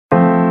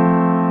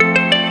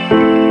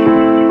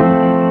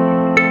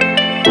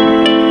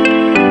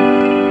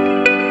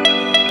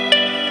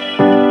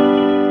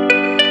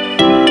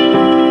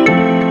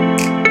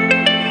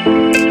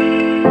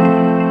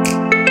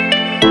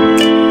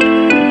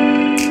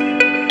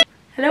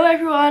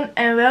everyone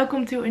and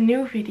welcome to a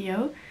new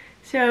video.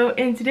 So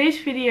in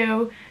today's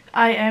video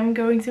I am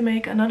going to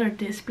make another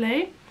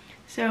display.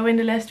 So in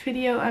the last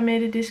video I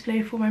made a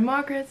display for my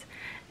market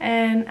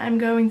and I'm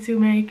going to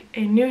make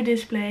a new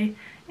display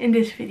in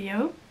this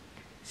video.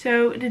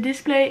 So the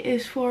display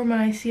is for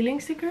my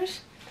ceiling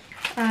stickers.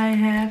 I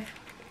have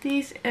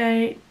these,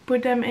 I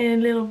put them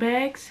in little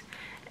bags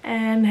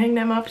and hang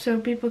them up so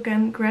people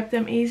can grab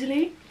them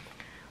easily.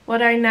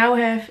 What I now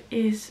have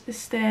is a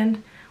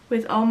stand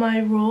with all my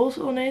rolls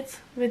on it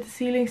with the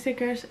ceiling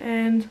stickers,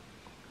 and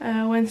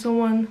when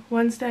someone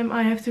wants them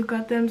I have to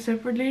cut them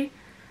separately.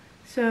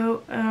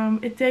 So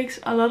it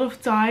takes a lot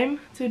of time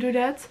to do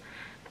that,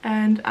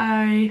 and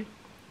I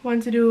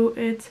want to do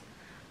it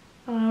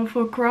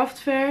for craft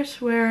fairs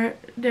where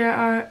there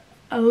are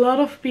a lot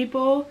of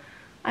people.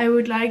 I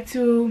would like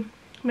to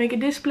make a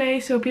display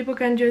so people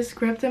can just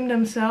grab them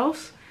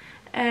themselves,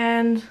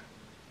 and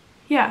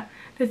yeah,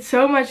 that's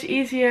so much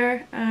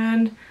easier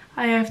and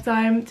I have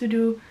time to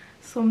do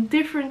some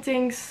different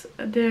things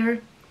there,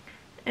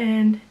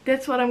 and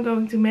that's what I'm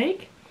going to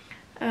make.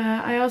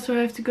 I also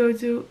have to go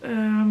to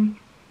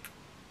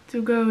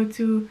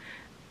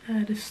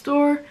the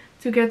store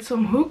to get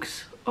some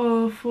hooks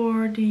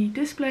for the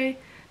display.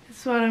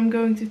 That's what I'm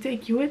going to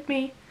take you with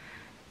me.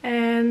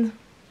 And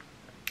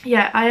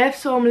yeah, I have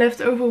some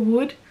leftover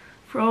wood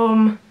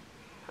from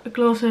a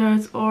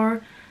closet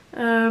or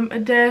a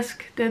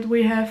desk that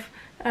we have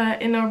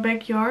in our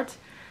backyard.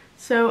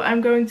 So I'm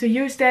going to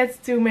use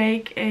that to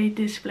make a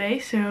display.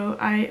 So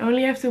I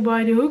only have to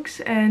buy the hooks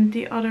and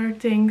the other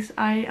things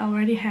I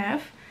already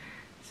have.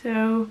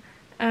 So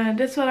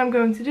that's what I'm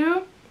going to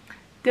do.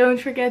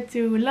 Don't forget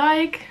to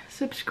like,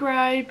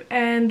 subscribe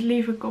and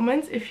leave a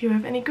comment if you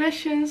have any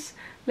questions.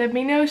 Let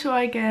me know so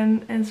I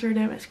can answer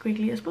them as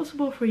quickly as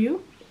possible for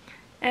you.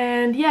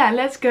 And yeah,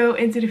 let's go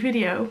into the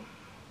video.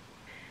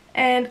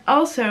 And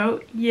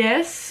also,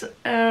 yes,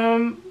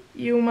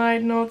 you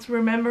might not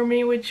remember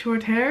me with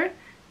short hair.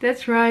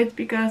 That's right,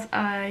 because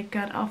I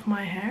cut off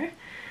my hair.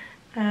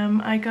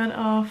 I cut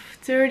off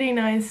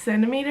 39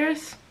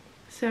 centimeters,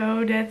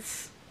 so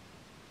that's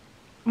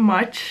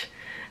much.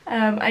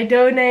 I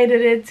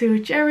donated it to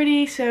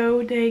charity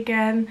so they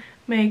can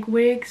make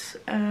wigs,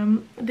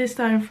 this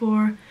time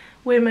for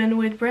women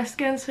with breast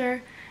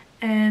cancer.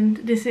 And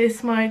this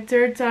is my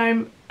third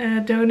time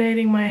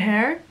donating my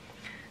hair.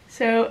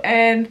 So,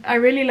 and I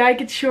really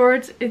like it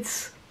short.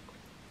 It's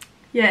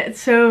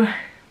so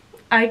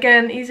I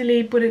can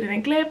easily put it in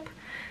a clip,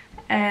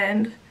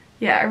 and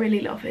yeah, I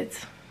really love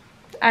it.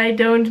 I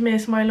don't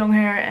miss my long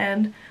hair,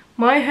 and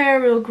my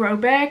hair will grow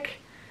back.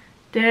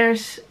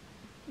 Theirs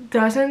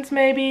doesn't,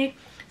 maybe.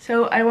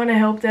 So I want to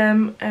help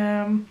them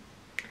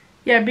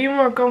be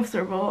more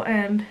comfortable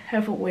and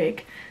have a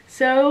wig.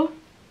 So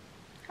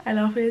I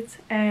love it,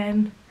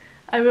 and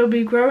I will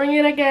be growing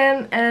it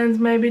again and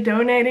maybe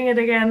donating it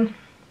again.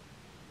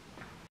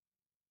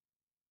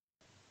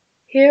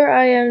 Here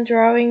I am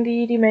drawing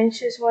the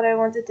dimensions what I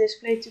want the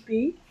display to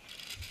be,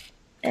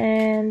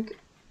 and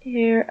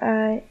here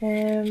I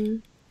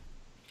am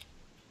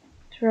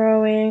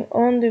drawing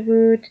on the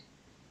wood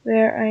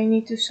where I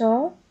need to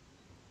saw.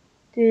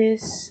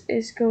 This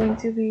is going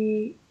to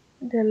be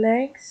the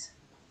legs.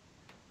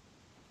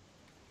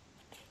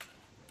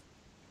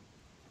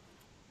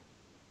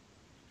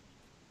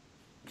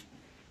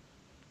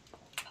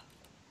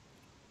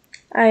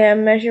 I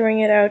am measuring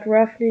it out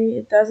roughly,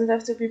 it doesn't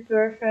have to be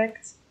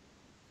perfect.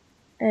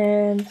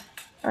 And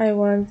I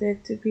want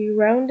it to be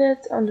rounded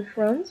on the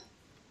front.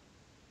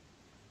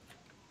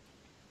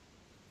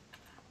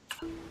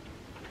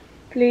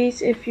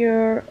 Please, if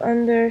you're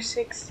under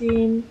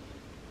 16,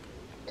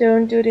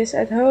 don't do this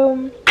at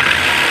home.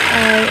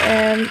 I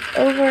am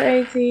over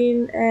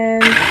 18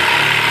 and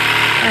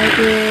I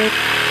did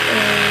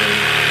an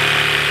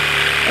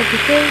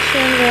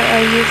application where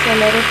I used a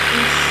lot of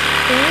these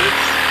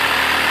things.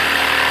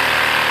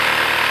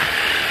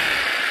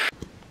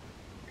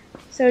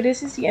 So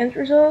this is the end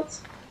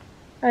result.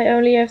 I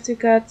only have to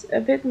cut a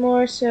bit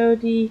more so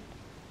the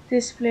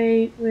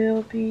display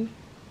will be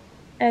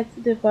at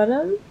the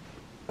bottom.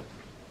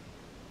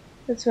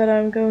 That's what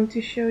I'm going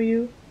to show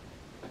you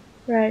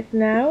right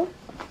now.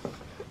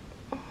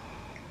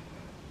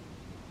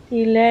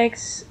 The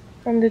legs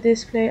from the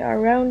display are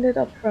rounded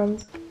up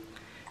front.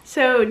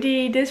 So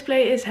the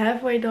display is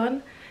halfway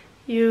done.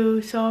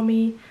 You saw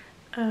me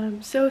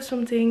sew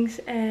some things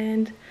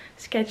and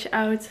sketch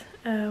out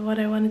what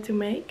I wanted to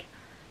make.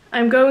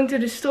 I'm going to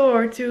the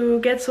store to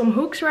get some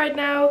hooks right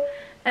now,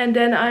 and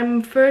then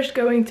I'm first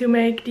going to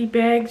make the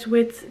bags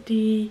with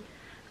the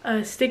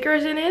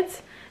stickers in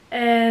it,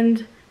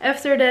 and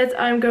after that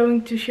I'm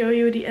going to show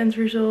you the end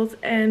result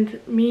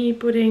and me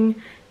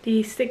putting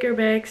the sticker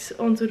bags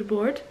onto the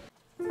board.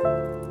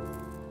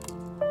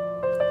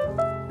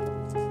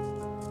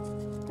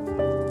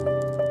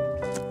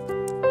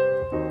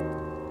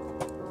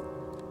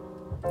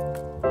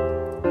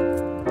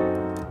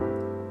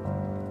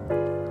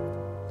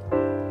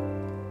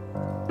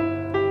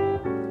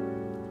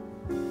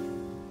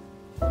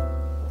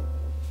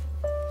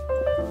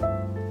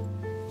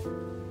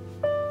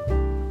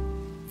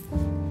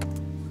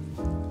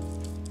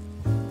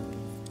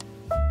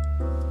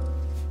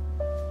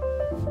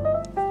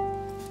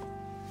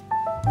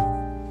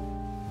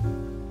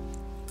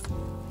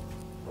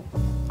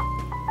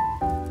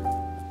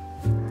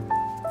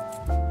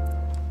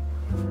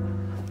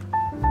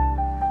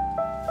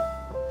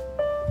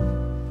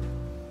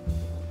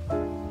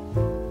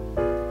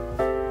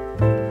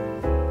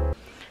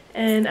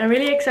 and I'm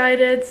really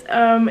excited.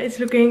 It's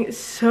looking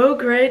so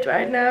great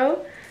right now,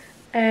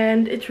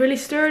 and it's really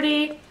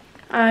sturdy.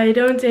 I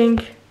don't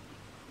think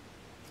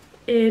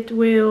it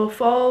will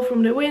fall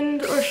from the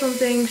wind or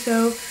something,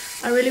 so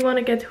I really want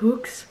to get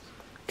hooks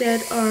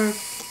that are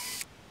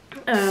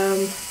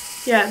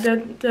yeah,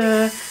 that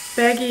the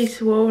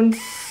baggies won't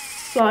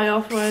fly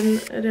off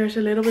when there's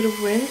a little bit of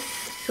wind.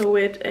 So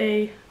with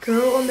a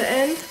curl on the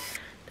end,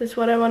 that's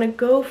what I want to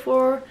go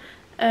for.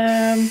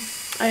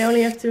 I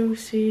only have to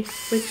see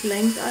which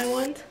length I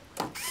want,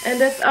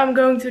 and I'm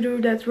going to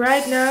do that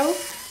right now.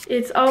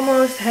 It's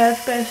almost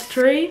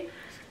 3:30,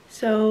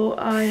 so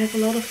I have a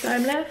lot of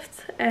time left,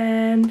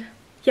 and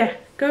yeah,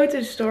 go to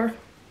the store.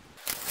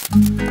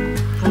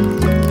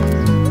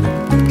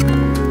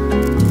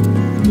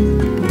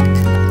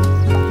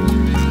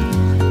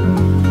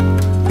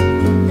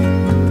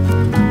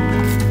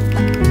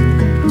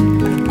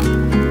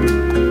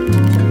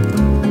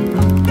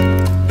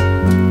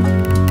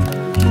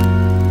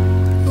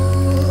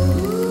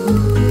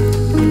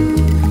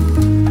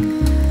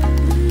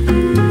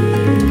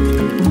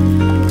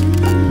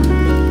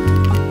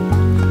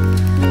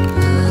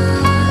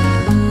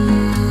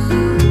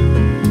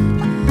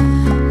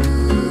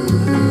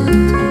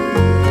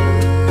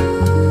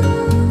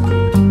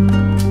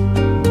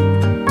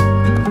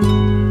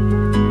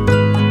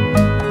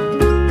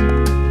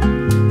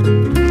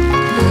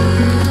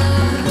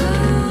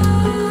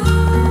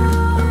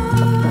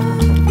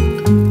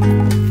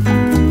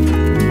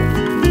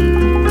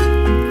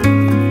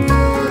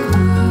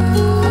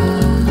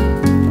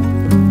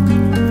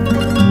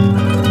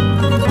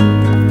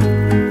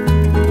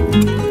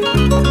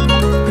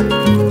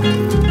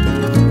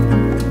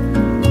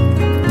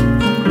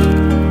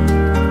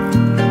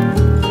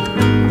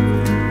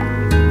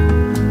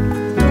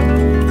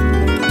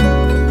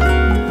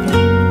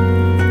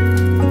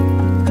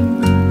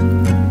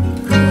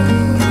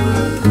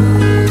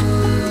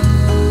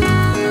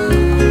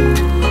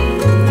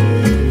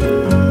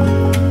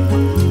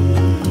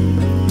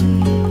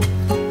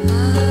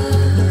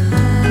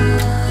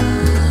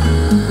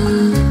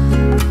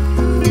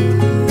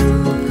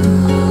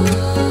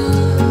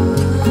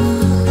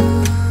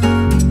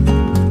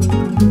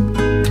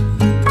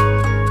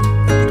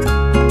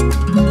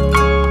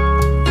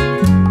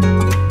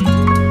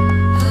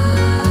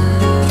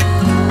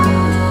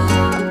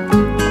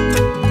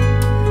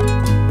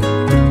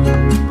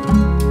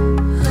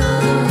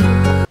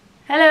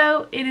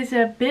 It is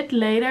a bit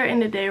later in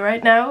the day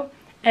right now,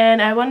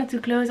 and I wanted to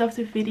close off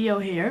the video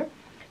here.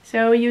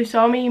 So you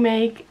saw me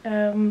make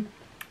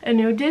a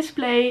new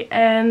display,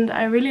 and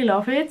I really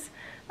love it.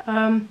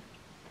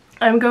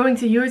 I'm going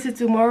to use it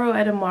tomorrow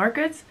at a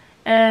market,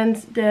 and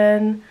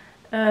then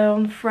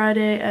on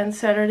Friday and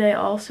Saturday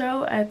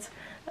also at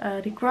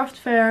the craft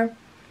fair.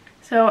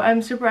 So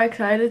I'm super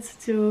excited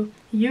to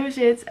use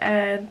it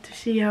and to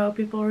see how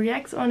people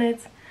react on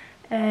it.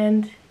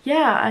 And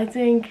yeah, I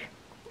think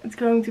it's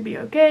going to be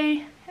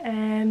okay.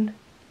 And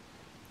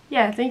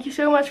yeah, thank you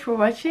so much for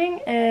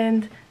watching,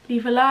 and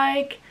leave a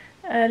like,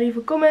 leave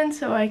a comment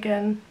so I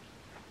can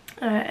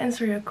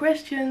answer your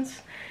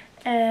questions,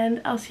 and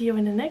I'll see you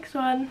in the next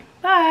one.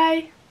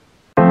 Bye!